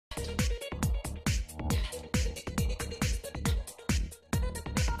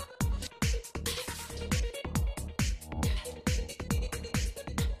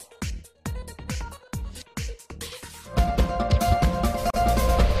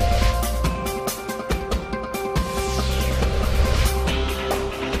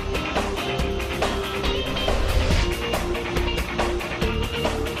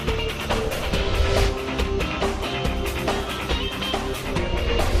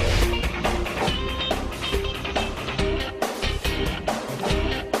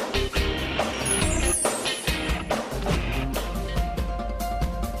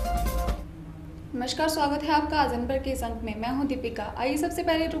नमस्कार, स्वागत है आपका आज अनपर के इस अंक में। मैं हूं दीपिका। आइए सबसे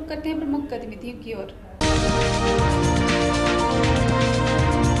पहले रुक करते हैं प्रमुख गतिविधियों की ओर।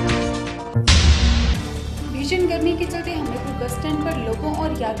 भीषण गर्मी के चलते हमीरपुर बस स्टैंड पर लोगों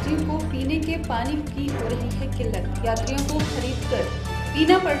और यात्रियों को पीने के पानी की हो रही है किल्लत। यात्रियों को खरीदकर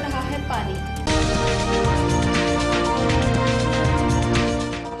पीना पड़ रहा है पानी।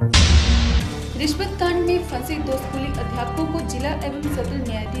 रिश्वत कांड में फंसे 2 स्कूली अध्यापकों को जिला एवं सत्र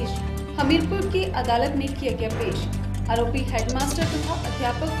न्यायाधीश हमीरपुर की अदालत में किया गया पेश। आरोपी हेडमास्टर तथा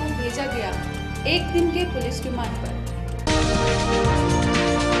अध्यापक को भेजा गया 1 दिन के पुलिस रिमांड पर।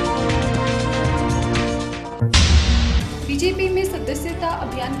 बीजेपी में सदस्यता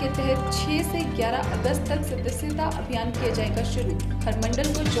अभियान के तहत 6 से 11 अगस्त तक सदस्यता अभियान किया जाएगा शुरू। हर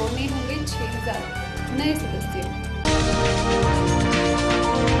मंडल को जोड़ने होंगे 6000 नए सदस्य।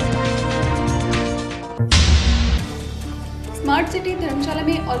 स्मार्ट सिटी धर्मशाला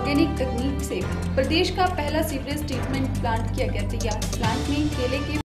में ऑर्गेनिक तकनीक से प्रदेश का पहला सीवरेज ट्रीटमेंट प्लांट किया गया तैयार। प्लांट में केले के